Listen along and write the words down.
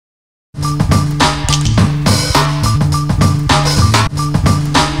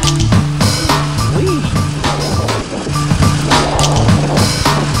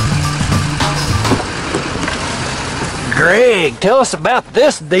Greg, tell us about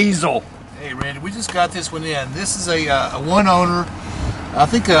this diesel. Hey Randy, we just got this one in. This is a one owner. I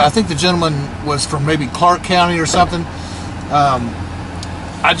think the gentleman was from maybe Clark County or something.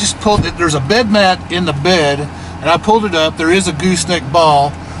 I just pulled it. There's a bed mat in the bed, and I pulled it up. There is a gooseneck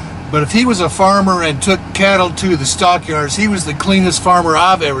ball, but if he was a farmer and took cattle to the stockyards, he was the cleanest farmer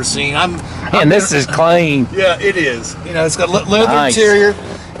I've ever seen. And this is clean. Yeah, it is. You know, it's got leather interior.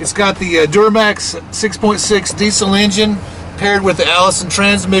 It's got the Duramax 6.6 diesel engine paired with the Allison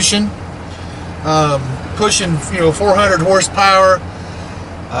transmission, pushing 400 horsepower.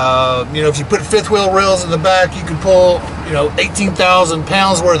 If you put fifth wheel rails in the back, you could pull 18,000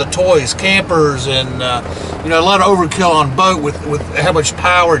 pounds worth of toys, campers, and a lot of overkill on boat with how much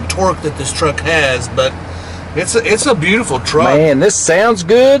power and torque that this truck has. But it's a beautiful truck. Man, this sounds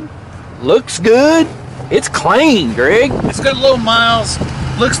good, looks good. It's clean, Greg. It's got low miles.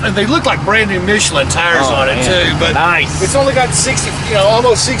 They look like brand new Michelin tires on it too. But nice. It's only got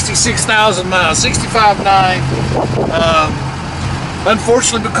almost 66,000 miles, 65.9.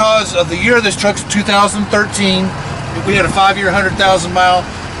 Unfortunately, because of the year of this truck's 2013, we had a 5-year, 100,000 mile.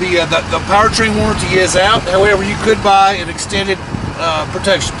 The powertrain warranty is out. However, you could buy an extended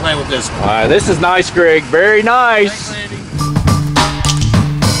protection plan with this one. All right, this is nice, Greg. Very nice. Thanks, Andy.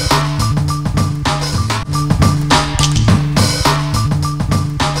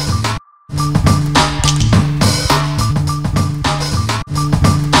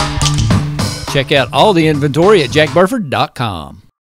 Check out all the inventory at jackburford.com.